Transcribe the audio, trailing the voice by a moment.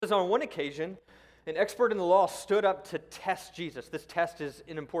On one occasion, an expert in the law stood up to test Jesus. This test is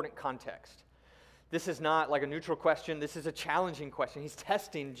in important context. This is not like a neutral question. This is a challenging question. He's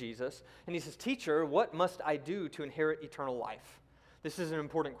testing Jesus, and he says, "Teacher, what must I do to inherit eternal life?" This is an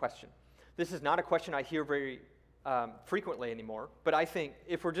important question. This is not a question I hear very frequently anymore, but I think,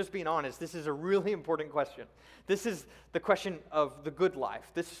 if we're just being honest, this is a really important question. This is the question of the good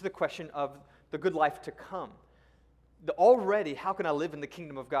life. This is the question of the good life to come. Already, how can I live in the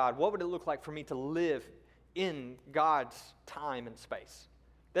kingdom of God? What would it look like for me to live in God's time and space?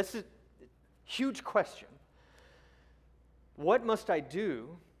 That's a huge question. What must I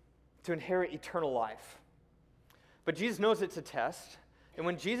do to inherit eternal life? But Jesus knows it's a test, and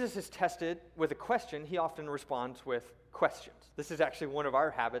when Jesus is tested with a question, he often responds with questions. This is actually one of our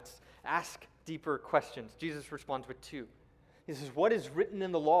habits. Ask deeper questions. Jesus responds with two. He says, "What is written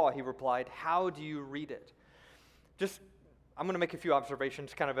in the law?" He replied. "How do you read it?" I'm going to make a few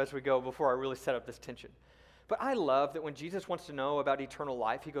observations kind of as we go before I really set up this tension. But I love that when Jesus wants to know about eternal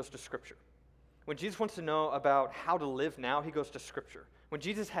life, he goes to Scripture. When Jesus wants to know about how to live now, he goes to Scripture. When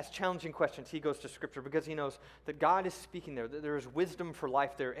Jesus has challenging questions, he goes to Scripture because he knows that God is speaking there, that there is wisdom for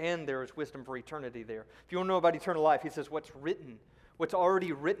life there, and there is wisdom for eternity there. If you want to know about eternal life, he says, what's written, what's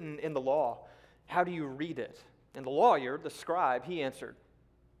already written in the law, how do you read it? And the lawyer, the scribe, he answered,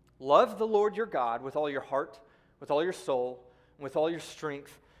 "Love the Lord your God with all your heart, with all your soul, and with all your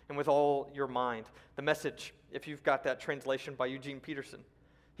strength, and with all your mind." The Message, if you've got that translation by Eugene Peterson,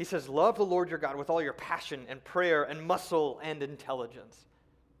 he says, "Love the Lord your God with all your passion and prayer and muscle and intelligence."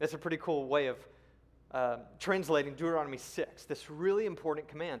 That's a pretty cool way of translating Deuteronomy 6, this really important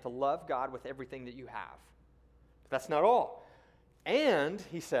command to love God with everything that you have. But that's not all. And,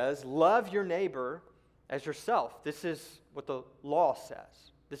 he says, love your neighbor as yourself. This is what the law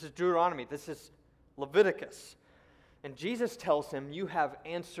says. This is Deuteronomy. This is Leviticus. And Jesus tells him, "You have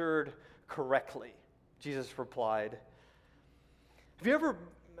answered correctly." Jesus replied,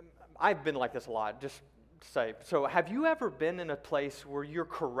 I've been like this a lot, just to say, so have you ever been in a place where you're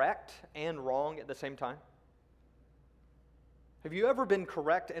correct and wrong at the same time? Have you ever been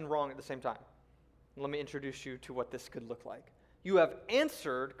correct and wrong at the same time? Let me introduce you to what this could look like. You have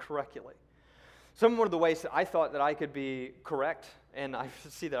answered correctly. One of the ways that I thought that I could be correct, and I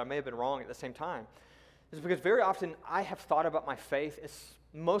see that I may have been wrong at the same time, is because very often I have thought about my faith as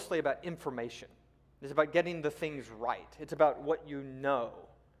mostly about information. It's about getting the things right. It's about what you know.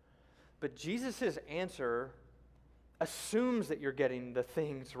 But Jesus' answer assumes that you're getting the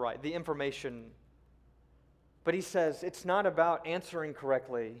things right, the information. But he says it's not about answering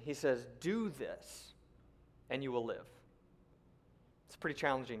correctly. He says, "Do this, and you will live." It's a pretty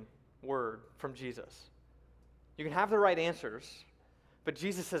challenging word from Jesus. You can have the right answers, but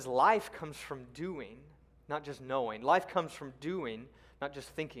Jesus says life comes from doing, not just knowing. Life comes from doing, not just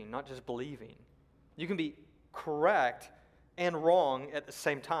thinking, not just believing. You can be correct and wrong at the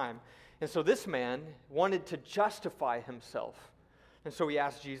same time. And so this man wanted to justify himself. And so he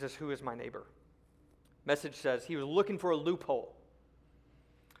asked Jesus, "Who is my neighbor?" Message says he was looking for a loophole.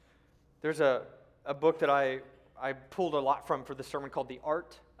 There's a book that I pulled a lot from for this sermon called The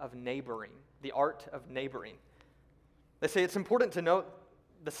Art of Neighboring. The Art of Neighboring. They say it's important to note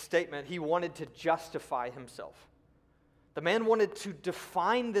the statement, he wanted to justify himself. The man wanted to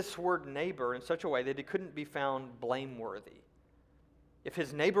define this word neighbor in such a way that it couldn't be found blameworthy. If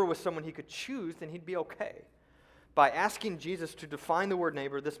his neighbor was someone he could choose, then he'd be okay. By asking Jesus to define the word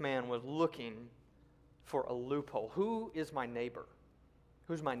neighbor, this man was looking for a loophole. Who is my neighbor?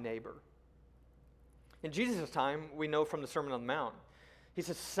 Who's my neighbor? In Jesus' time, we know from the Sermon on the Mount, he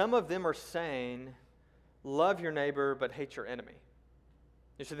says some of them are saying, "Love your neighbor, but hate your enemy."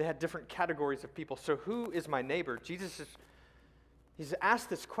 So they had different categories of people. So who is my neighbor? He's asked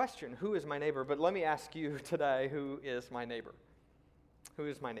this question, who is my neighbor? But let me ask you today, who is my neighbor? Who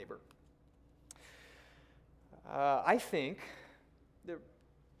is my neighbor? I think,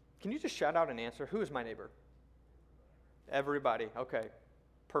 can you just shout out an answer? Who is my neighbor? Everybody. Okay,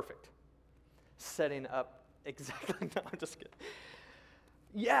 perfect. Setting up exactly, no, I'm just kidding.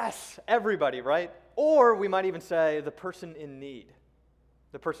 Yes, everybody, right? Or we might even say the person in need.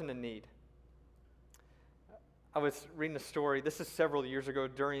 The person in need. I was reading a story, this is several years ago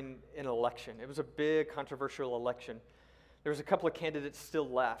during an election. It was a big controversial election. There was a couple of candidates still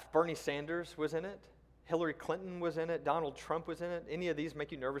left. Bernie Sanders was in it. Hillary Clinton was in it. Donald Trump was in it. Any of these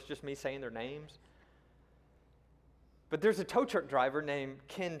make you nervous, just me saying their names? But there's a tow truck driver named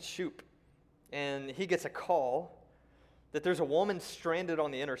Ken Shoop, and he gets a call that there's a woman stranded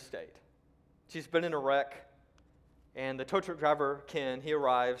on the interstate. She's been in a wreck. And the tow truck driver, Ken, he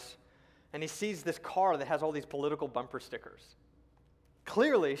arrives, and he sees this car that has all these political bumper stickers.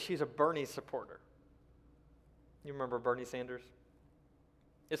 Clearly, she's a Bernie supporter. You remember Bernie Sanders?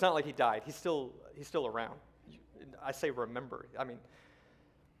 It's not like he died. He's still around. I say remember.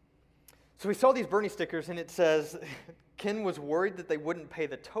 So we saw these Bernie stickers, and it says, Ken was worried that they wouldn't pay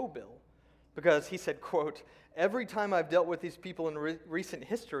the tow bill because he said, quote, every time I've dealt with these people in recent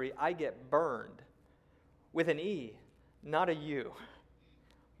history, I get burned. With an E, not a U.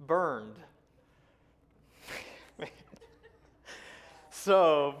 Burned.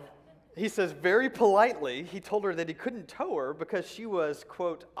 So he says, very politely, he told her that he couldn't tow her because she was,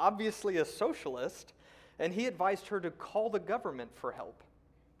 quote, obviously a socialist, and he advised her to call the government for help.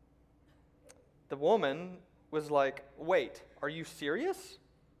 The woman was like, wait, are you serious?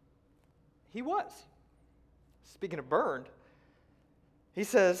 He was. Speaking of burned, he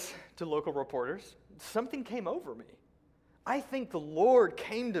says to local reporters, something came over me. I think the Lord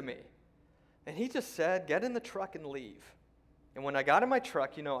came to me. And he just said, get in the truck and leave. And when I got in my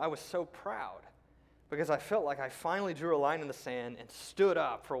truck, I was so proud because I felt like I finally drew a line in the sand and stood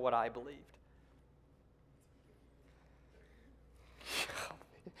up for what I believed.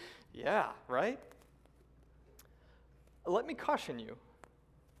 Yeah, right? Let me caution you.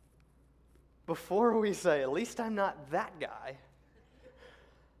 Before we say, at least I'm not that guy,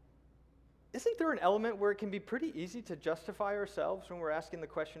 isn't there an element where it can be pretty easy to justify ourselves when we're asking the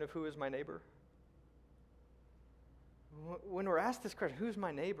question of who is my neighbor? When we're asked this question, who's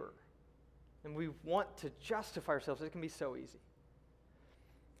my neighbor? And we want to justify ourselves, it can be so easy.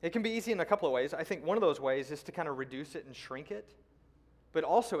 It can be easy in a couple of ways. I think one of those ways is to kind of reduce it and shrink it, but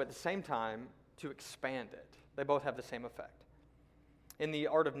also at the same time to expand it. They both have the same effect. In The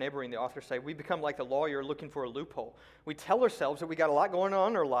Art of Neighboring, the authors say, we become like the lawyer looking for a loophole. We tell ourselves that we got a lot going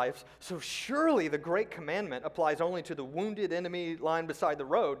on in our lives, so surely the great commandment applies only to the wounded enemy lying beside the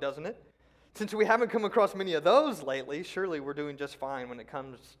road, doesn't it? Since we haven't come across many of those lately, surely we're doing just fine when it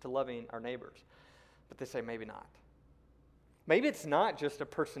comes to loving our neighbors. But they say maybe not. Maybe it's not just a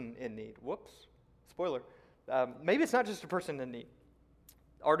person in need. Whoops, spoiler. Maybe it's not just a person in need.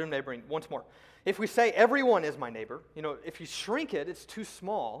 Art of Neighboring, once more. If we say everyone is my neighbor, if you shrink it, it's too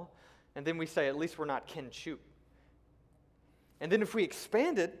small, and then we say at least we're not kin shoot. And then if we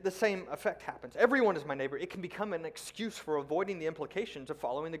expand it, the same effect happens. Everyone is my neighbor. It can become an excuse for avoiding the implications of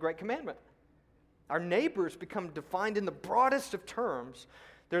following the Great Commandment. Our neighbors become defined in the broadest of terms.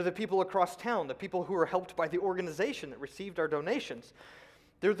 They're the people across town, the people who are helped by the organization that received our donations.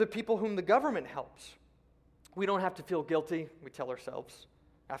 They're the people whom the government helps. We don't have to feel guilty, we tell ourselves.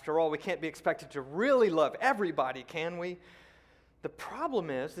 After all, we can't be expected to really love everybody, can we? The problem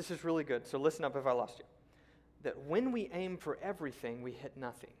is, this is really good, so listen up if I lost you, that when we aim for everything, we hit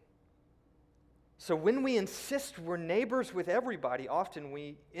nothing. So when we insist we're neighbors with everybody, often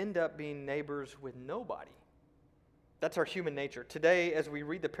we end up being neighbors with nobody. That's our human nature. Today, as we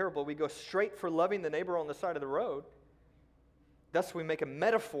read the parable, we go straight for loving the neighbor on the side of the road. Thus, we make a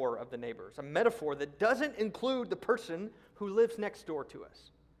metaphor of the neighbors, a metaphor that doesn't include the person who lives next door to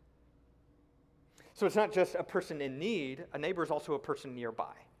us. So it's not just a person in need. A neighbor is also a person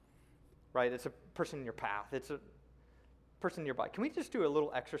nearby, right? It's a person in your path. It's a person nearby. Can we just do a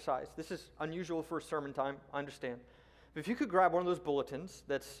little exercise? This is unusual for a sermon time, I understand. But if you could grab one of those bulletins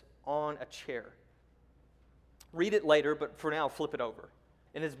that's on a chair, read it later, but for now, flip it over.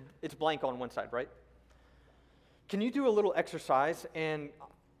 And it's blank on one side, right? Can you do a little exercise, and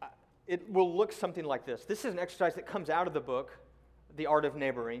it will look something like this. This is an exercise that comes out of the book, The Art of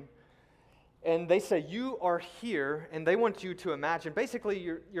Neighboring. And they say, you are here, and they want you to imagine basically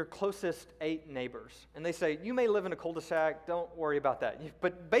your closest 8 neighbors. And they say, you may live in a cul-de-sac, don't worry about that.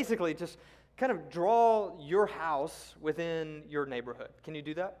 But basically, just kind of draw your house within your neighborhood. Can you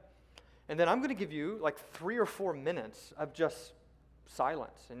do that? And then I'm going to give you like 3 or 4 minutes of just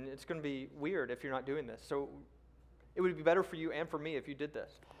silence. And it's going to be weird if you're not doing this. So it would be better for you and for me if you did this.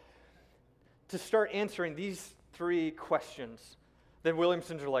 To start answering these 3 questions. Then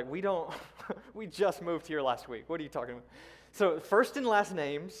Williamsons are like, we just moved here last week. What are you talking about? So first and last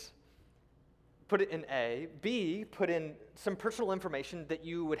names, put it in A. B, put in some personal information that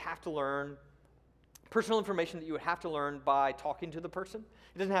you would have to learn, by talking to the person.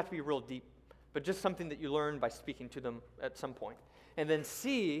 It doesn't have to be real deep, but just something that you learn by speaking to them at some point. And then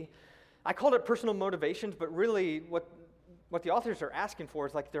C, I called it personal motivations, but really what the authors are asking for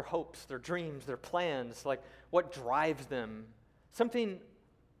is like their hopes, their dreams, their plans, like what drives them. Something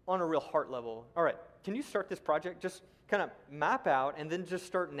on a real heart level. All right, can you start this project? Just kind of map out and then just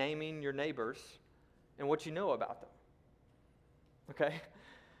start naming your neighbors and what you know about them. Okay?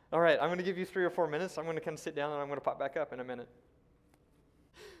 All right, I'm going to give you 3 or 4 minutes. I'm going to kind of sit down and I'm going to pop back up in a minute.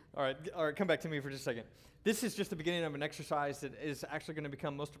 All right, come back to me for just a second. This is just the beginning of an exercise that is actually going to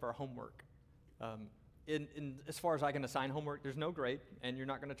become most of our homework. As far as I can assign homework, there's no grade, and you're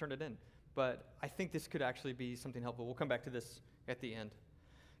not going to turn it in. But I think this could actually be something helpful. We'll come back to this at the end.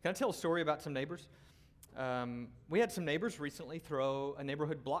 Can I tell a story about some neighbors? We had some neighbors recently throw a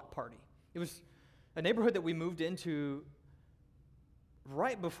neighborhood block party. It was a neighborhood that we moved into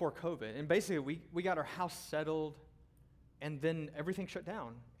right before COVID. And basically, we got our house settled, and then everything shut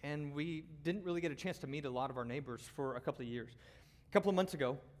down. And we didn't really get a chance to meet a lot of our neighbors for a couple of years. A couple of months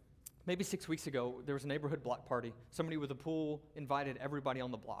ago, maybe 6 weeks ago, there was a neighborhood block party. Somebody with a pool invited everybody on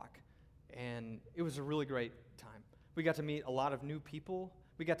the block. And it was a really great time. We got to meet a lot of new people.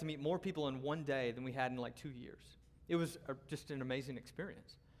 We got to meet more people in one day than we had in like 2 years. It was just an amazing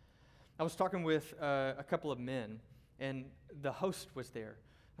experience. I was talking with a couple of men, and the host was there.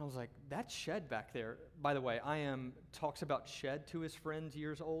 And I was like, that shed back there, by the way, talks about shed to his friends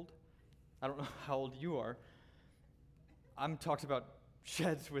years old. I don't know how old you are. Talks about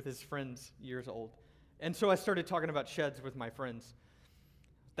sheds with his friends years old. And so I started talking about sheds with my friends.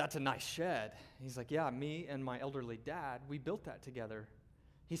 That's a nice shed. He's like, yeah, me and my elderly dad, we built that together.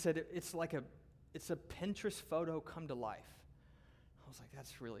 He said, it's a Pinterest photo come to life. I was like,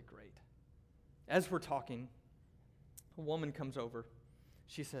 that's really great. As we're talking, a woman comes over.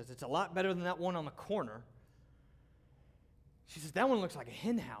 She says, it's a lot better than that one on the corner. She says, that one looks like a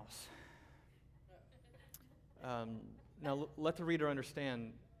hen house. Now, let the reader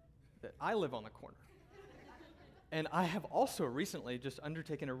understand that I live on the corner. And I have also recently just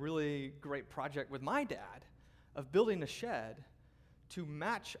undertaken a really great project with my dad of building a shed to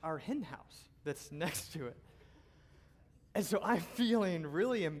match our hen house that's next to it. And so I'm feeling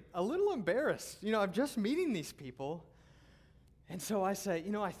really a little embarrassed. I'm just meeting these people. And so I say,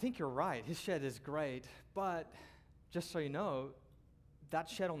 I think you're right. His shed is great. But just so you know, that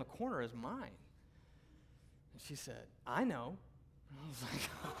shed on the corner is mine. And she said, I know. And I was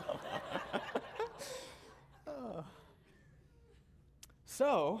like, oh.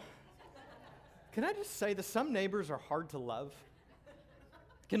 So, can I just say that some neighbors are hard to love?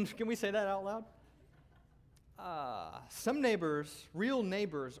 Can we say that out loud? Some neighbors, real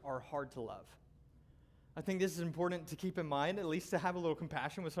neighbors, are hard to love. I think this is important to keep in mind, at least to have a little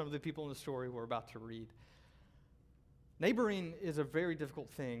compassion with some of the people in the story we're about to read. Neighboring is a very difficult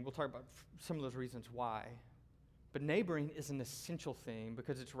thing. We'll talk about some of those reasons why. But neighboring is an essential thing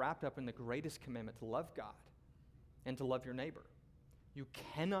because it's wrapped up in the greatest commandment to love God and to love your neighbor. You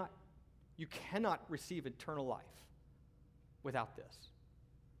cannot receive eternal life without this.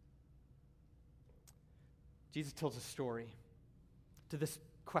 Jesus tells a story to this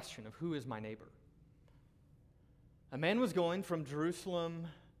question of who is my neighbor. A man was going from Jerusalem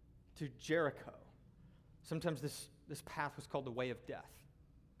to Jericho. Sometimes this path was called the way of death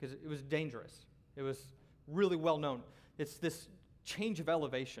because it was dangerous. It was really well known. It's this change of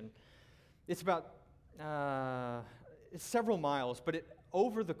elevation. It's about it's several miles, but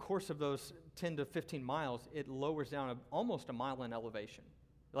over the course of those 10 to 15 miles, it lowers down almost a mile in elevation.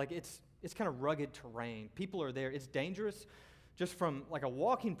 Like it's kind of rugged terrain. People are there. It's dangerous just from like a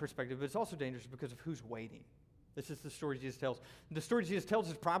walking perspective, but it's also dangerous because of who's waiting. This is the story Jesus tells. The story Jesus tells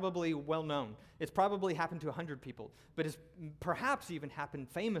is probably well known. It's probably happened to 100 people, but it's perhaps even happened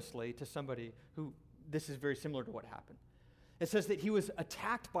famously to somebody who this is very similar to what happened. It says that he was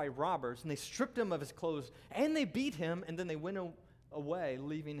attacked by robbers, and they stripped him of his clothes, and they beat him, and then they went away,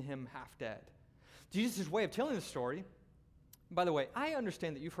 leaving him half dead. Jesus' way of telling the story, by the way, I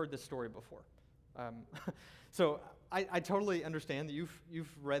understand that you've heard this story before. So I totally understand that you've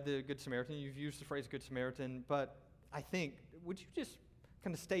read the Good Samaritan, you've used the phrase Good Samaritan, but I think, would you just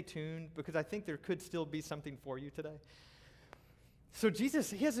kind of stay tuned? Because I think there could still be something for you today. So Jesus,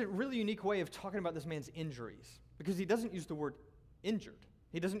 he has a really unique way of talking about this man's injuries because he doesn't use the word injured.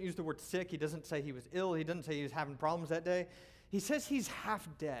 He doesn't use the word sick. He doesn't say he was ill. He doesn't say he was having problems that day. He says he's half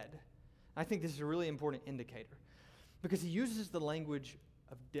dead. I think this is a really important indicator because he uses the language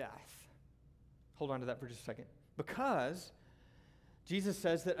of death. Hold on to that for just a second. Because Jesus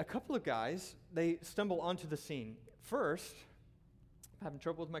says that a couple of guys, they stumble onto the scene. First, I'm having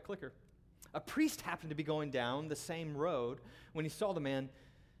trouble with my clicker. A priest happened to be going down the same road. When he saw the man,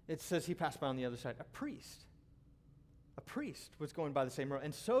 it says he passed by on the other side. A priest was going by the same road.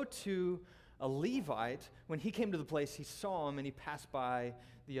 And so too a Levite, when he came to the place, he saw him and he passed by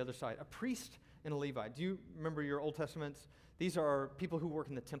the other side. A priest and a Levite. Do you remember your Old Testaments? These are people who work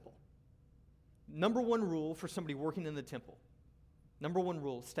in the temple. Number one rule for somebody working in the temple. Number one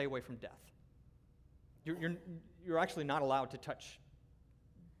rule, stay away from death. You're actually not allowed to touch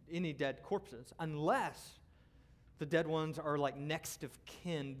any dead corpses unless the dead ones are like next of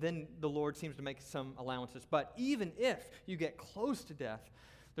kin, then the Lord seems to make some allowances. But even if you get close to death,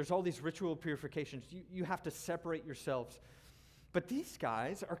 there's all these ritual purifications. You have to separate yourselves. But these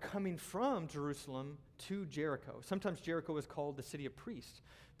guys are coming from Jerusalem to Jericho. Sometimes Jericho is called the city of priests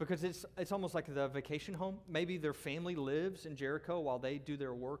because it's almost like the vacation home. Maybe their family lives in Jericho while they do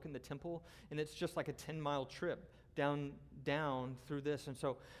their work in the temple, and it's just like a 10-mile trip down through this. And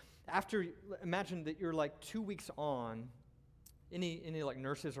so imagine that you're like 2 weeks on, any like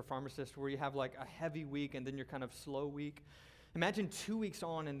nurses or pharmacists where you have like a heavy week and then you're kind of slow week. Imagine 2 weeks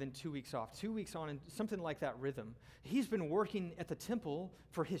on and then 2 weeks off, 2 weeks on, and something like that rhythm. He's been working at the temple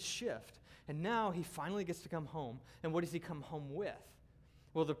for his shift, and now he finally gets to come home. And what does he come home with?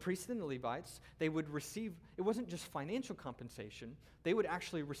 Well, the priests and the Levites, they would receive, it wasn't just financial compensation, they would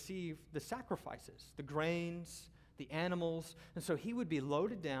actually receive the sacrifices, the grains, the animals. And so he would be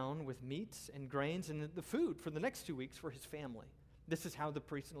loaded down with meats and grains and the food for the next 2 weeks for his family. This is how the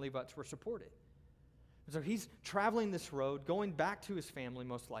priests and Levites were supported. So he's traveling this road, going back to his family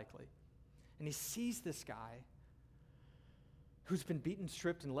most likely, and he sees this guy who's been beaten,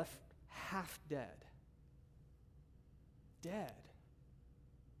 stripped, and left half dead. Dead.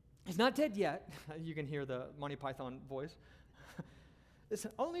 He's not dead yet. You can hear the Monty Python voice. It's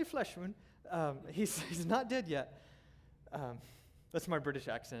only a flesh wound. He's not dead yet. That's my British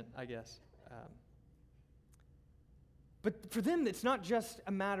accent, I guess. But for them, it's not just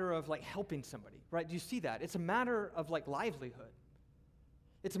a matter of like helping somebody, right? Do you see that? It's a matter of like livelihood.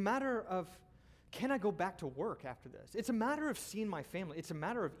 It's a matter of, can I go back to work after this? It's a matter of seeing my family. It's a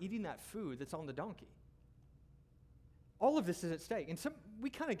matter of eating that food that's on the donkey. All of this is at stake. And we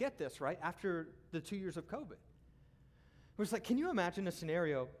kind of get this, right, after the 2 years of COVID. It was like, can you imagine a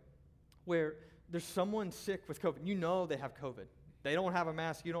scenario where there's someone sick with COVID? You know they have COVID. They don't have a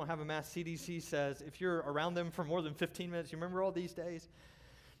mask. You don't have a mask. CDC says if you're around them for more than 15 minutes, you remember all these days?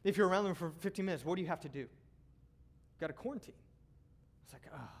 If you're around them for 15 minutes, what do you have to do? You've got to quarantine. It's like,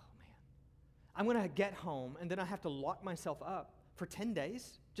 oh, man. I'm going to get home, and then I have to lock myself up for 10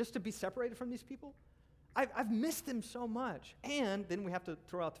 days just to be separated from these people? I've missed them so much. And then we have to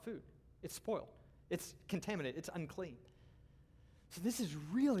throw out the food. It's spoiled. It's contaminated. It's unclean. So this is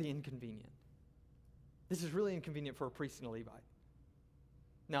really inconvenient. This is really inconvenient for a priest and a Levite.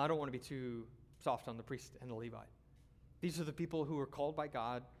 Now, I don't want to be too soft on the priest and the Levite. These are the people who are called by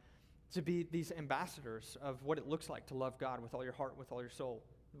God to be these ambassadors of what it looks like to love God with all your heart, with all your soul,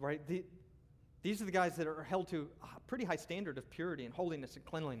 right? These are the guys that are held to a pretty high standard of purity and holiness and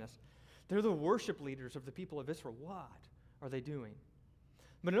cleanliness. They're the worship leaders of the people of Israel. What are they doing?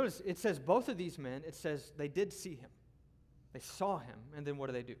 But notice, it says both of these men, it says they did see him. They saw him, and then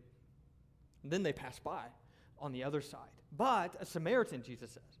what do? And then they pass by on the other side. But a Samaritan,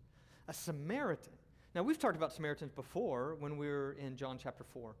 Jesus says. A Samaritan. Now, we've talked about Samaritans before when we were in John chapter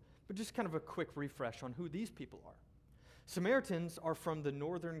 4, but just kind of a quick refresh on who these people are. Samaritans are from the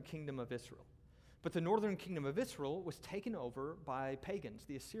northern kingdom of Israel. But the northern kingdom of Israel was taken over by pagans,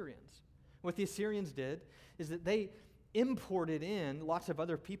 the Assyrians. What the Assyrians did is that they imported in lots of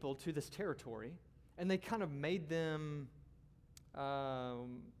other people to this territory, and they kind of made them,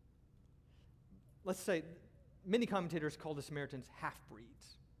 let's say, many commentators call the Samaritans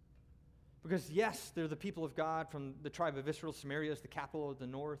half-breeds. Because yes, they're the people of God from the tribe of Israel. Samaria is the capital of the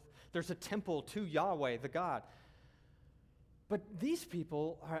north. There's a temple to Yahweh, the God. But these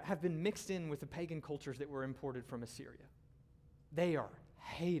people have been mixed in with the pagan cultures that were imported from Assyria. They are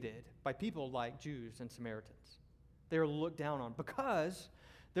hated by people like Jews and Samaritans. They are looked down on because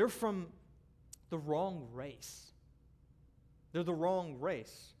they're from the wrong race. They're the wrong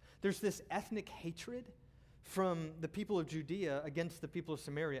race. There's this ethnic hatred from the people of Judea against the people of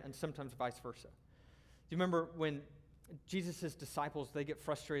Samaria, and sometimes vice versa. Do you remember when Jesus' disciples, they get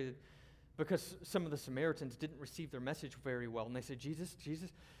frustrated because some of the Samaritans didn't receive their message very well, and they said, Jesus,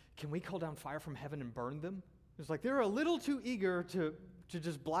 can we call down fire from heaven and burn them? It's like they're a little too eager to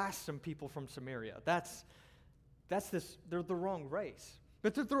just blast some people from Samaria. They're the wrong race.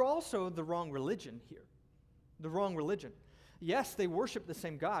 But they're also the wrong religion here. The wrong religion. Yes, they worship the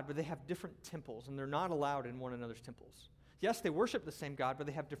same God, but they have different temples, and they're not allowed in one another's temples. Yes, they worship the same God, but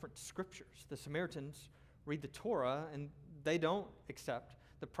they have different scriptures. The Samaritans read the Torah, and they don't accept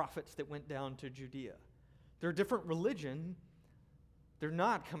the prophets that went down to Judea. They're a different religion. They're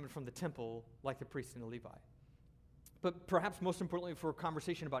not coming from the temple like the priest and the Levite. But perhaps most importantly for a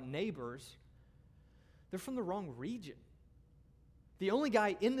conversation about neighbors, they're from the wrong region. The only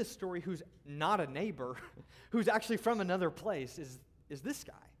guy in this story who's not a neighbor, who's actually from another place, is this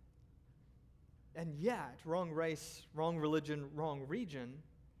guy. And yet, wrong race, wrong religion, wrong region,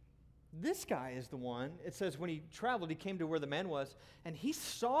 This guy is the one. It says when he traveled, he came to where the man was, and he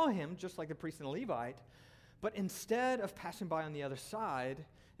saw him just like the priest and the Levite, but instead of passing by on the other side,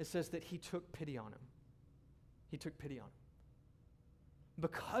 it says that he took pity on him. He took pity on him.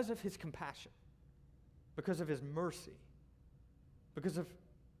 Because of his compassion, because of his mercy, because of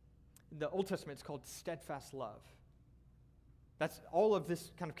the Old Testament, it's called steadfast love. That's all of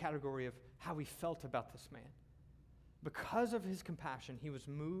this kind of category of how he felt about this man. Because of his compassion, he was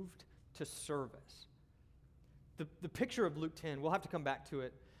moved to service. The picture of Luke 10, we'll have to come back to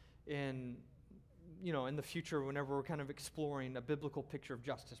it in the future whenever we're kind of exploring a biblical picture of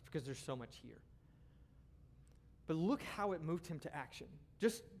justice, because there's so much here. But look how it moved him to action.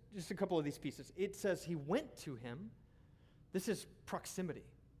 Just a couple of these pieces. It says he went to him. This is proximity.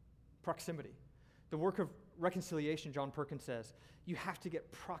 Proximity. The work of reconciliation, John Perkins says, you have to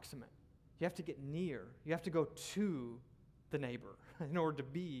get proximate. You have to get near. You have to go to the neighbor in order to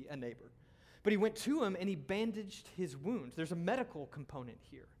be a neighbor. But he went to him and he bandaged his wounds. There's a medical component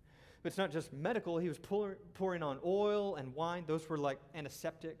here. But it's not just medical. He was pouring on oil and wine. Those were like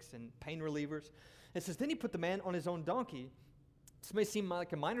antiseptics and pain relievers. It says, then he put the man on his own donkey. This may seem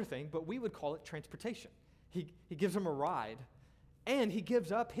like a minor thing, but we would call it transportation. He gives him a ride, and he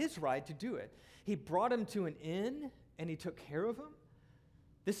gives up his ride to do it. He brought him to an inn, and he took care of him.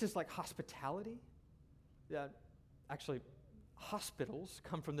 This is like hospitality. Actually, hospitals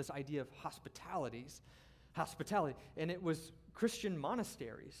come from this idea of hospitality. And it was Christian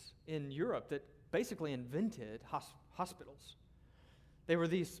monasteries in Europe that basically invented hospitals. They were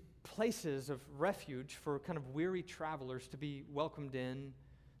these places of refuge for kind of weary travelers to be welcomed in,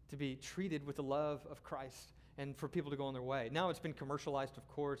 to be treated with the love of Christ, and for people to go on their way. Now it's been commercialized, of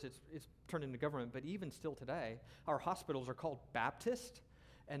course. It's turned into government, but even still today, our hospitals are called Baptist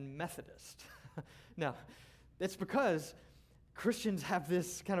and Methodist. Now, it's because Christians have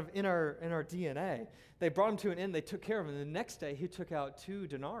this kind of in our DNA. They brought him to an inn, they took care of him, and the next day he took out 2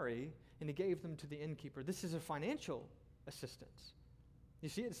 denarii and he gave them to the innkeeper. This is a financial assistance. You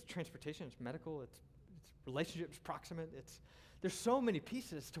see, it's transportation, it's medical, it's relationships, proximate. There's so many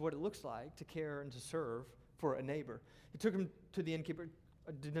pieces to what it looks like to care and to serve for a neighbor. He took him to the innkeeper.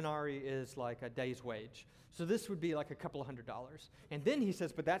 A denarii is like a day's wage. So this would be like a couple of $100. And then he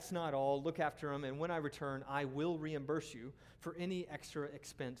says, but that's not all. Look after him, and when I return, I will reimburse you for any extra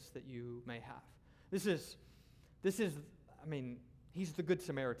expense that you may have. This is, he's the Good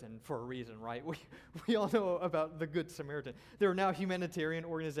Samaritan for a reason, right? We all know about the Good Samaritan. There are now humanitarian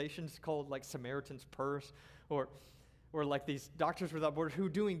organizations called like Samaritan's Purse or like these Doctors Without Borders who are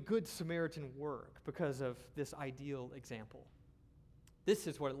doing Good Samaritan work because of this ideal example. This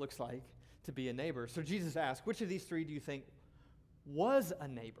is what it looks like to be a neighbor. So Jesus asked, which of these 3 do you think was a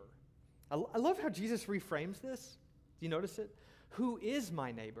neighbor? I love how Jesus reframes this. Do you notice it? Who is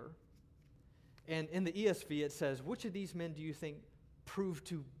my neighbor? And in the ESV it says, which of these men do you think proved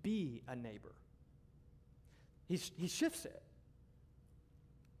to be a neighbor? He shifts it.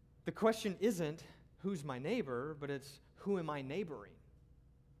 The question isn't who's my neighbor, but it's who am I neighboring?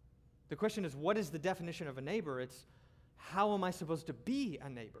 The question is, what is the definition of a neighbor? It's how am I supposed to be a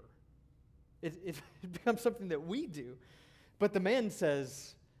neighbor? It becomes something that we do. But the man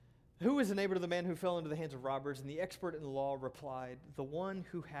says, who is a neighbor to the man who fell into the hands of robbers? And the expert in the law replied, the one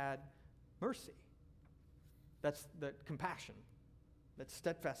who had mercy. That's the compassion. That's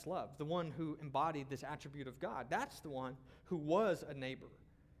steadfast love. The one who embodied this attribute of God. That's the one who was a neighbor.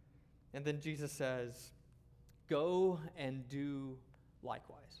 And then Jesus says, go and do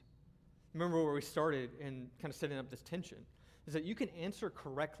likewise. Remember where we started in kind of setting up this tension, is that you can answer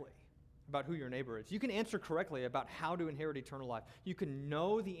correctly about who your neighbor is. You can answer correctly about how to inherit eternal life. You can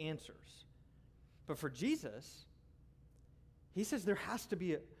know the answers. But for Jesus, he says there has to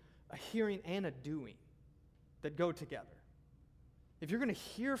be a hearing and a doing that go together. If you're going to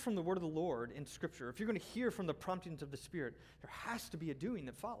hear from the word of the Lord in Scripture, if you're going to hear from the promptings of the Spirit, there has to be a doing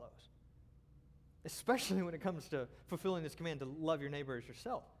that follows. Especially when it comes to fulfilling this command to love your neighbor as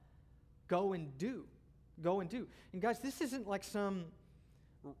yourself. Go and do. Go and do. And guys, this isn't like some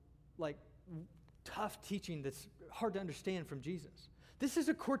tough teaching that's hard to understand from Jesus. This is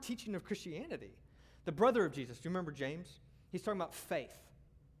a core teaching of Christianity. The brother of Jesus, do you remember James? He's talking about faith.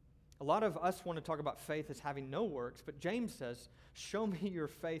 A lot of us want to talk about faith as having no works, but James says, show me your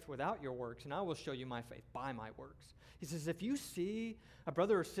faith without your works, and I will show you my faith by my works. He says, if you see a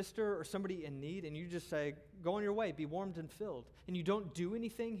brother or sister or somebody in need, and you just say, go on your way, be warmed and filled, and you don't do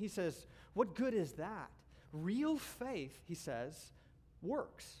anything, he says, what good is that? Real faith, he says,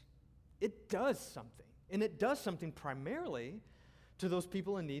 works. It does something, and it does something primarily to those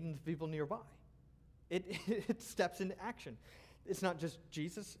people in need and the people nearby. It steps into action. it's not just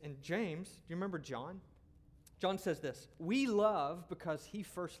Jesus and James. Do you remember John? John says this, "We love because he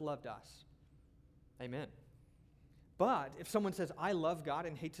first loved us." Amen. But if someone says, "I love God,"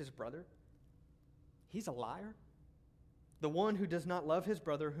 and hates his brother, he's a liar. The one who does not love his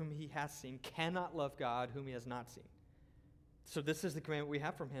brother whom he has seen cannot love God whom he has not seen. So this is the commandment we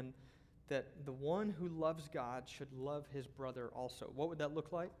have from him, that the one who loves God should love his brother also. What would that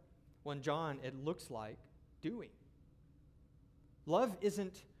look like? Well, in John, it looks like doing. Love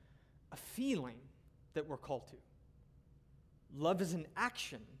isn't a feeling that we're called to. Love is an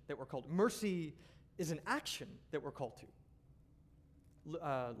action that we're called to. Mercy is an action that we're called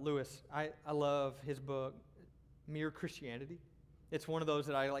to. Lewis, I love his book, Mere Christianity. It's one of those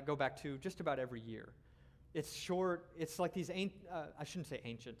that I go back to just about every year. It's short. It's like these, I shouldn't say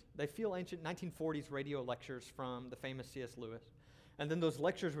ancient. They feel ancient, 1940s radio lectures from the famous C.S. Lewis. And then those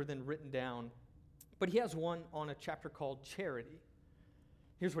lectures were then written down. But he has one on a chapter called Charity.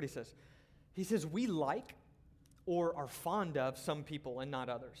 Here's what he says. He says, "We like or are fond of some people and not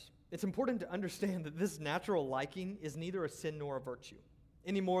others. It's important to understand that this natural liking is neither a sin nor a virtue,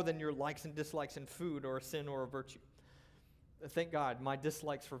 any more than your likes and dislikes in food are a sin or a virtue." Thank God, my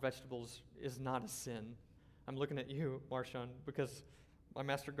dislikes for vegetables is not a sin. I'm looking at you, Marshawn, because my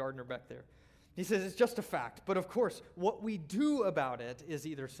master gardener back there. He says it's just a fact, but of course, what we do about it is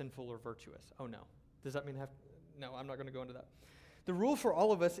either sinful or virtuous. Oh no. Does that mean no, I'm not going to go into that. The rule for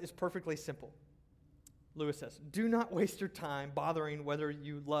all of us is perfectly simple. Lewis says, "Do not waste your time bothering whether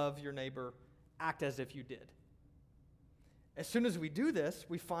you love your neighbor. Act as if you did." As soon as we do this,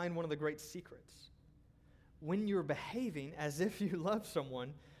 we find one of the great secrets. When you're behaving as if you love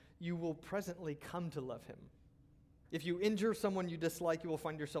someone, you will presently come to love him. If you injure someone you dislike, you will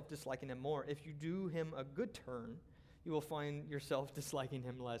find yourself disliking him more. If you do him a good turn, you will find yourself disliking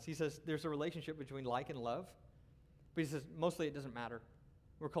him less. He says there's a relationship between like and love, but he says mostly it doesn't matter.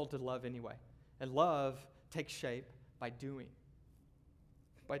 We're called to love anyway. And love takes shape by doing.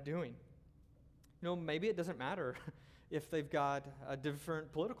 By doing. Maybe it doesn't matter if they've got a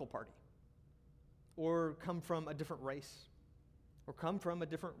different political party, or come from a different race, or come from a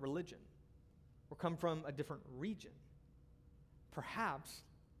different religion, or come from a different region. Perhaps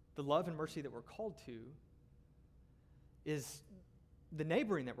the love and mercy that we're called to is the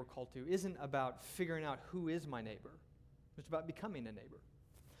neighboring that we're called to isn't about figuring out who is my neighbor. It's about becoming a neighbor.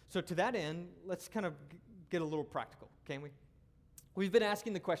 So to that end, let's kind of get a little practical, can we? We've been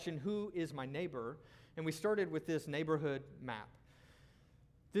asking the question, who is my neighbor? And we started with this neighborhood map.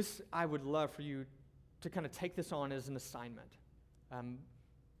 This, I would love for you to kind of take this on as an assignment.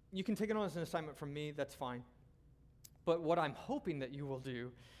 You can take it on as an assignment from me, that's fine. But what I'm hoping that you will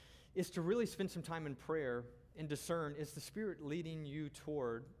do is to really spend some time in prayer and discern, is the Spirit leading you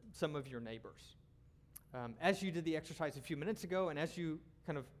toward some of your neighbors? As you did the exercise a few minutes ago, and as you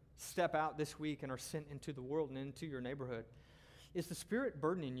kind of step out this week and are sent into the world and into your neighborhood, is the Spirit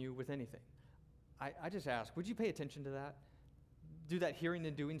burdening you with anything? I just ask, would you pay attention to that? Do that hearing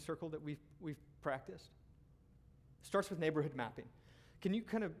and doing circle that we've practiced? Starts with neighborhood mapping. Can you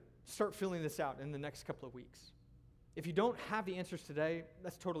kind of start filling this out in the next couple of weeks? If you don't have the answers today,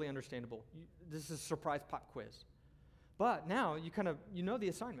 that's totally understandable. This is a surprise pop quiz. But now you know the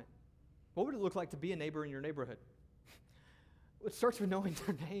assignment. What would it look like to be a neighbor in your neighborhood? It starts with knowing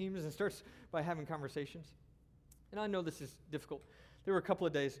their names and starts by having conversations. And I know this is difficult. There were a couple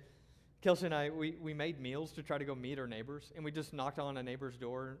of days, Kelsey and I, we made meals to try to go meet our neighbors, and we just knocked on a neighbor's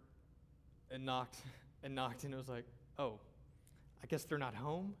door and knocked, and it was like, oh, I guess they're not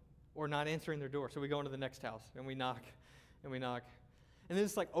home or not answering their door. So we go into the next house, and we knock, and we knock. And then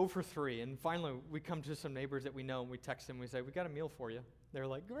it's like 0 for 3, and finally we come to some neighbors that we know, and we text them, we say, we got a meal for you. They're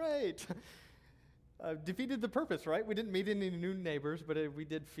like, great. Defeated the purpose, right? We didn't meet any new neighbors, but we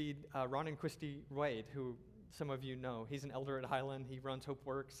did feed Ron and Christy Wade, who some of you know. He's an elder at Highland. He runs Hope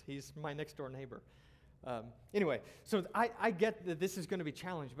Works. He's my next door neighbor. Anyway, so I get that this is going to be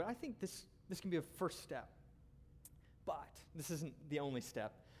challenged, but I think this can be a first step. But this isn't the only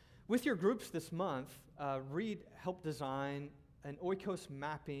step. With your groups this month, help design an oikos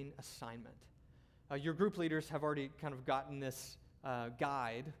mapping assignment. Your group leaders have already kind of gotten this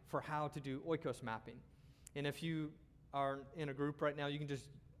guide for how to do oikos mapping. And if you are in a group right now, you can just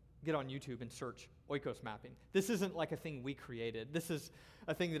get on YouTube and search oikos mapping. This isn't like a thing we created. This is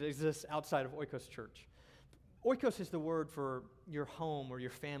a thing that exists outside of Oikos Church. Oikos is the word for your home or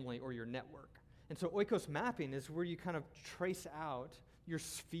your family or your network. And so oikos mapping is where you kind of trace out your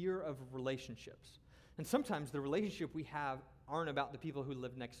sphere of relationships. And sometimes the relationship we have aren't about the people who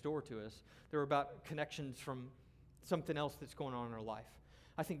live next door to us. They're about connections from something else that's going on in our life.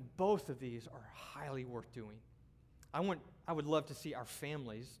 I think both of these are highly worth doing. I would love to see our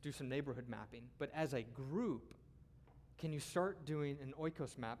families do some neighborhood mapping, but as a group, can you start doing an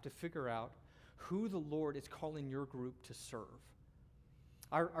oikos map to figure out who the Lord is calling your group to serve?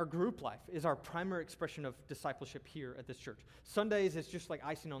 Our group life is our primary expression of discipleship here at this church. Sundays is just like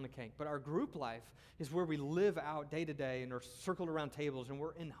icing on the cake, but our group life is where we live out day to day and are circled around tables and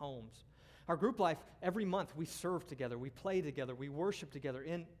we're in homes. Our group life, every month we serve together, we play together, we worship together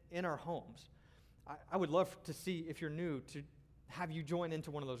in our homes. I would love to see, if you're new, to have you join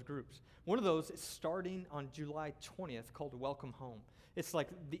into one of those groups. One of those is starting on July 20th called Welcome Home. It's like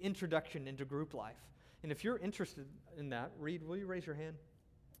the introduction into group life. And if you're interested in that, Reed, will you raise your hand?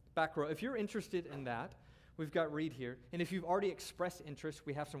 Back row. If you're interested in that, we've got Reed here. And if you've already expressed interest,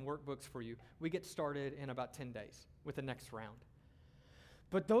 we have some workbooks for you. We get started in about 10 days with the next round.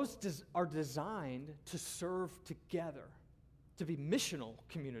 But those are designed to serve together, to be missional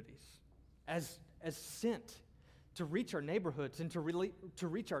communities, as sent to reach our neighborhoods and to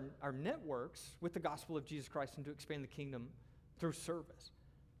reach our networks with the gospel of Jesus Christ and to expand the kingdom through service.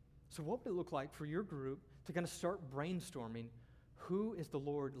 So what would it look like for your group to kind of start brainstorming who is the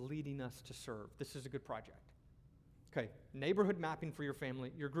Lord leading us to serve? This is a good project. Okay, neighborhood mapping for your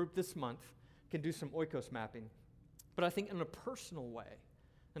family. Your group this month can do some oikos mapping. But I think in a personal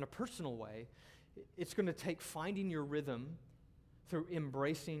way, it's going to take finding your rhythm through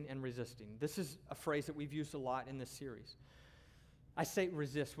embracing and resisting. This is a phrase that we've used a lot in this series. I say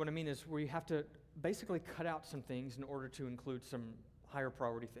resist. What I mean is where you have to basically cut out some things in order to include some higher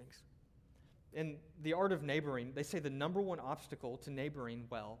priority things. In the art of neighboring, they say the number one obstacle to neighboring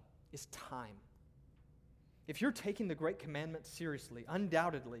well is time. If you're taking the Great Commandment seriously,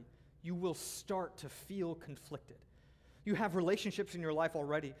 undoubtedly, you will start to feel conflicted. You have relationships in your life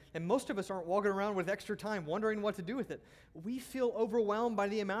already, and most of us aren't walking around with extra time wondering what to do with it. We feel overwhelmed by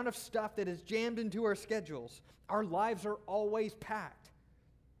the amount of stuff that is jammed into our schedules. Our lives are always packed.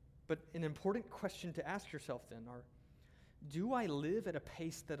 But an important question to ask yourself then are, do I live at a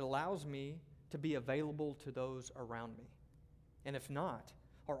pace that allows me to be available to those around me? And if not,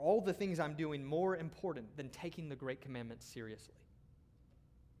 are all the things I'm doing more important than taking the Great Commandment seriously?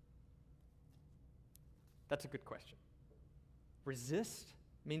 That's a good question. Resist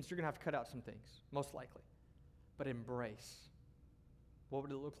means you're going to have to cut out some things, most likely. But embrace. What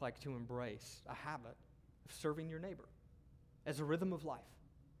would it look like to embrace a habit of serving your neighbor as a rhythm of life?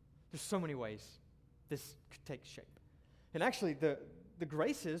 There's so many ways this could take shape. And actually, the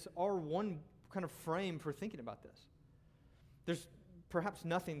graces are one kind of frame for thinking about this. There's perhaps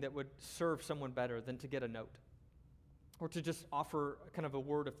nothing that would serve someone better than to get a note or to just offer kind of a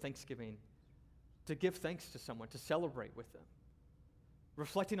word of thanksgiving, to give thanks to someone, to celebrate with them.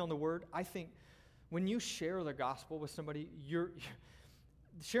 Reflecting on the word, I think when you share the gospel with somebody,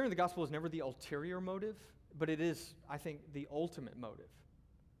 sharing the gospel is never the ulterior motive, but it is, I think, the ultimate motive.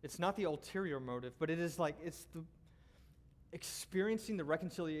 It's not the ulterior motive, but it's the experiencing the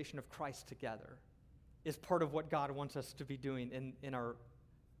reconciliation of Christ together is part of what God wants us to be doing in our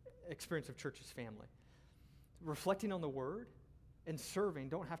experience of church as family. Reflecting on the word and serving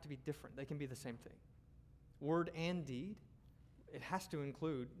don't have to be different. They can be the same thing. Word and deed, it has to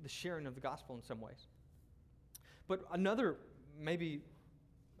include the sharing of the gospel in some ways. But another, maybe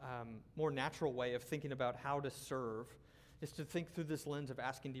more natural way of thinking about how to serve is to think through this lens of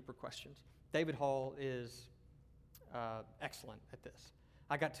asking deeper questions. David Hall is excellent at this.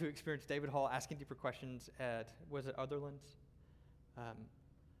 I got to experience David Hall asking deeper questions at, was it Otherlands?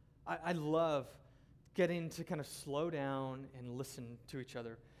 I love getting to kind of slow down and listen to each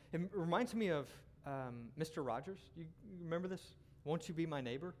other. It reminds me of Mr. Rogers. You remember this? Won't You Be My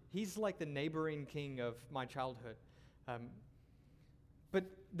Neighbor? He's like the neighboring king of my childhood. But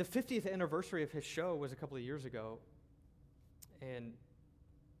the 50th anniversary of his show was a couple of years ago, and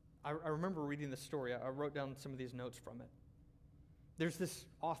I remember reading the story. I wrote down some of these notes from it. There's this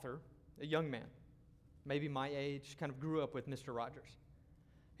author, a young man, maybe my age, kind of grew up with Mr. Rogers.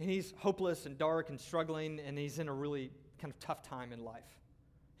 And he's hopeless and dark and struggling, and he's in a really kind of tough time in life.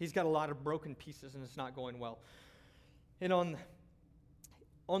 He's got a lot of broken pieces, and it's not going well. And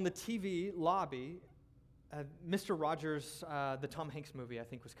on the TV lobby, Mr. Rogers, the Tom Hanks movie, I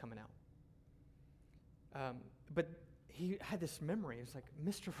think, was coming out. But he had this memory. It's like,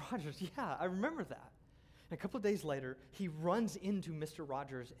 Mr. Rogers, yeah, I remember that. And a couple of days later, he runs into Mr.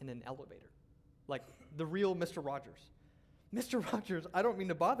 Rogers in an elevator, like the real Mr. Rogers. Mr. Rogers, I don't mean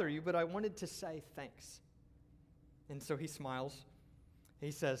to bother you, but I wanted to say thanks. And so he smiles.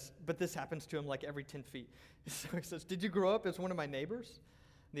 He says, but this happens to him like every 10 feet. So he says, did you grow up as one of my neighbors?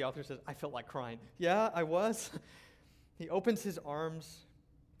 And the author says, I felt like crying. Yeah, I was. He opens his arms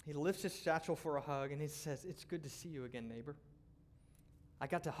He lifts his satchel for a hug, and he says, "It's good to see you again, neighbor. I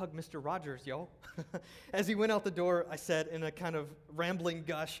got to hug Mr. Rogers, y'all." As he went out the door, I said in a kind of rambling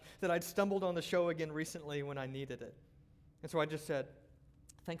gush that I'd stumbled on the show again recently when I needed it. And so I just said,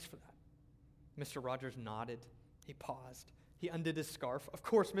 "Thanks for that." Mr. Rogers nodded. He paused. He undid his scarf. Of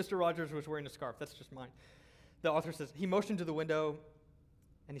course, Mr. Rogers was wearing a scarf. That's just mine. The author says, he motioned to the window,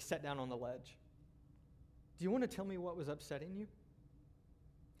 and he sat down on the ledge. "Do you want to tell me what was upsetting you?"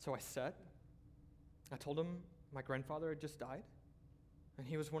 So I sat. I told him my grandfather had just died, and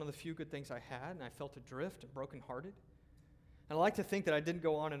he was one of the few good things I had, and I felt adrift and brokenhearted. And I like to think that I didn't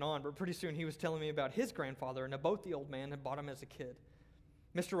go on, but pretty soon he was telling me about his grandfather and a boat the old man had bought him as a kid.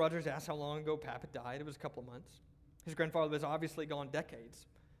 Mr. Rogers asked how long ago Pap had died. It was a couple of months. His grandfather was obviously gone decades,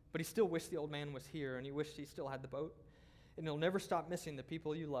 but he still wished the old man was here, and he wished he still had the boat. "And he'll never stop missing the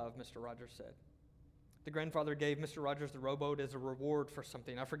people you love," Mr. Rogers said. The grandfather gave Mr. Rogers the rowboat as a reward for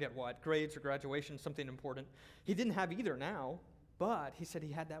something. I forget what, grades or graduation, something important. He didn't have either now, but he said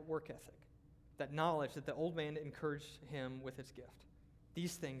he had that work ethic, that knowledge that the old man encouraged him with his gift.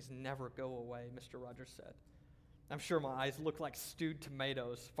 "These things never go away," Mr. Rogers said. I'm sure my eyes looked like stewed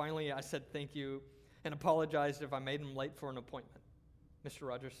tomatoes. Finally, I said thank you and apologized if I made him late for an appointment. Mr.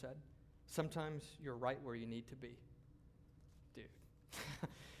 Rogers said, "Sometimes you're right where you need to be." Dude.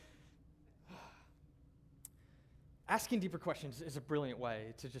 Asking deeper questions is a brilliant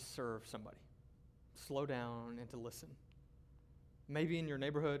way to just serve somebody. Slow down and to listen. Maybe in your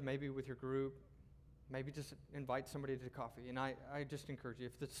neighborhood, maybe with your group, maybe just invite somebody to coffee. And I just encourage you,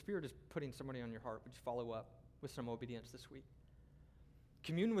 if the Spirit is putting somebody on your heart, would you follow up with some obedience this week?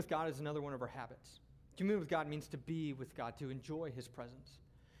 Communion with God is another one of our habits. Communion with God means to be with God, to enjoy His presence.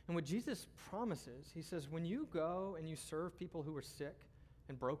 And what Jesus promises, He says, when you go and you serve people who are sick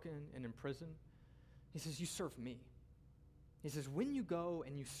and broken and in prison, He says, you serve me. He says, when you go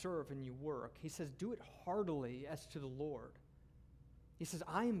and you serve and you work, He says, do it heartily as to the Lord. He says,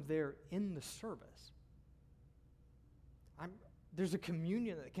 I am there in the service. There's a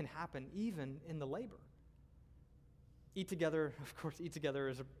communion that can happen even in the labor. Eat together, of course, eat together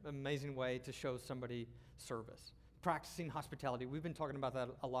is an amazing way to show somebody service. Practicing hospitality, we've been talking about that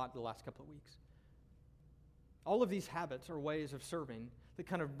a lot the last couple of weeks. All of these habits are ways of serving that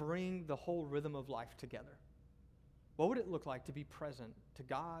kind of bring the whole rhythm of life together. What would it look like to be present to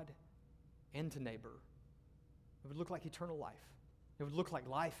God and to neighbor? It would look like eternal life. It would look like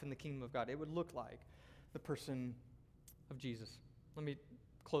life in the kingdom of God. It would look like the person of Jesus. Let me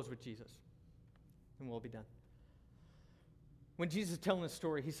close with Jesus, and we'll be done. When Jesus is telling this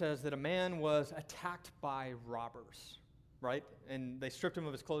story, He says that a man was attacked by robbers, right? And they stripped him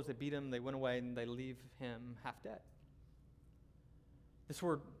of his clothes, they beat him, they went away, and they leave him half dead. This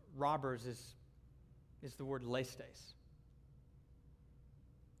word robbers is the word lestes.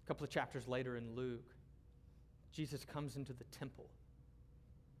 A couple of chapters later in Luke, Jesus comes into the temple,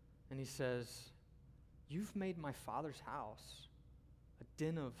 and He says, you've made my Father's house a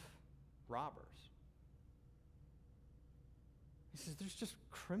den of robbers. He says, there's just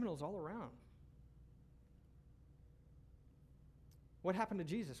criminals all around. What happened to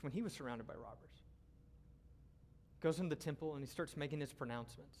Jesus when He was surrounded by robbers? Goes into the temple and He starts making His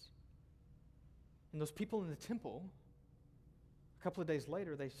pronouncements. And those people in the temple, a couple of days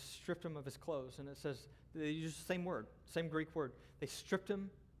later, they stripped Him of His clothes. And it says, they use the same word, same Greek word. They stripped Him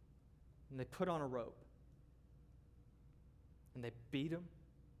and they put on a robe. And they beat Him.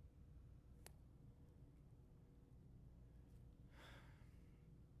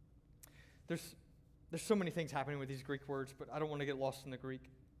 There's so many things happening with these Greek words, but I don't want to get lost in the Greek.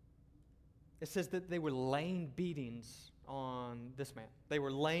 It says that they were laying beatings on this man. They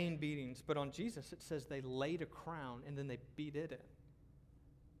were laying beatings, but on Jesus it says they laid a crown and then they beat it in.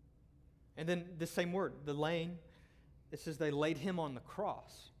 And then the same word, the laying, it says they laid Him on the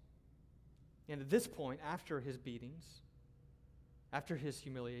cross. And at this point, after His beatings, after His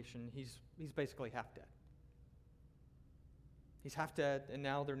humiliation, he's basically half dead. He's half dead, and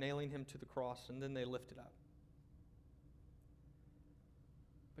now they're nailing Him to the cross, and then they lift it up.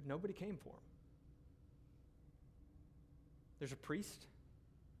 But nobody came for Him. There's a priest.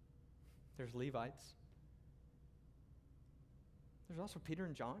 There's Levites. There's also Peter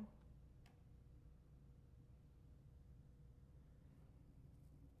and John.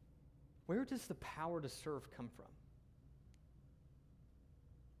 Where does the power to serve come from?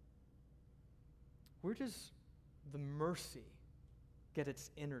 Where does the mercy get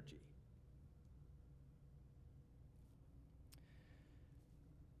its energy?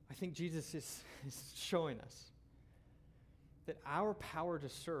 I think Jesus is showing us that our power to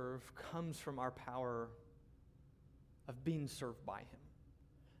serve comes from our power of being served by Him.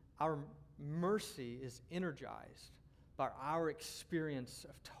 Our mercy is energized by our experience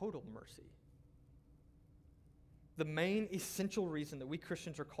of total mercy. The main essential reason that we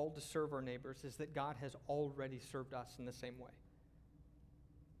Christians are called to serve our neighbors is that God has already served us in the same way.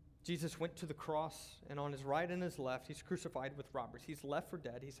 Jesus went to the cross, and on his right and his left, he's crucified with robbers. He's left for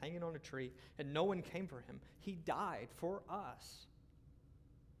dead. He's hanging on a tree, and no one came for him. He died for us.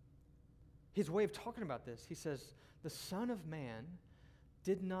 His way of talking about this, he says, the Son of Man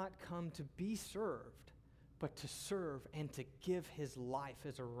did not come to be served, but to serve and to give his life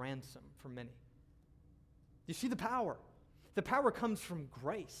as a ransom for many. You see the power? The power comes from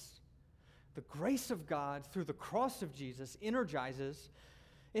grace. The grace of God through the cross of Jesus energizes.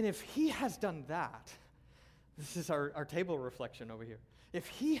 And if he has done that, this is our table reflection over here. If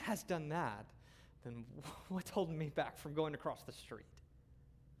he has done that, then what's holding me back from going across the street?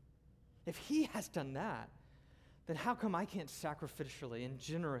 If he has done that, then how come I can't sacrificially and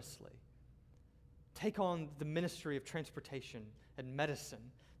generously take on the ministry of transportation and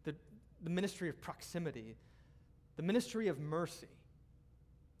medicine, the ministry of proximity, the ministry of mercy?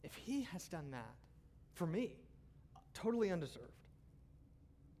 If he has done that for me, totally undeserved.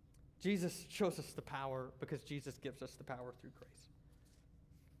 Jesus shows us the power because Jesus gives us the power through grace.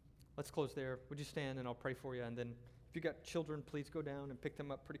 Let's close there. Would you stand and I'll pray for you, and then if you got children, please go down and pick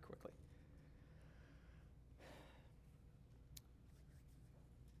them up pretty quickly.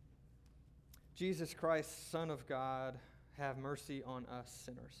 Jesus Christ, Son of God, have mercy on us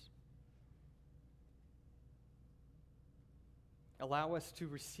sinners. Allow us to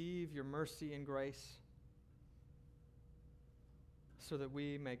receive your mercy and grace so that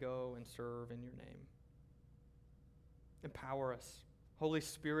we may go and serve in your name. Empower us. Holy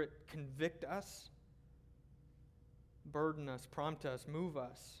Spirit, convict us, burden us, prompt us, move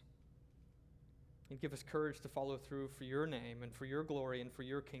us, and give us courage to follow through for your name and for your glory and for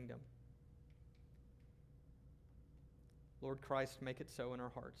your kingdom. Lord Christ, make it so in our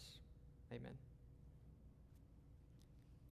hearts. Amen.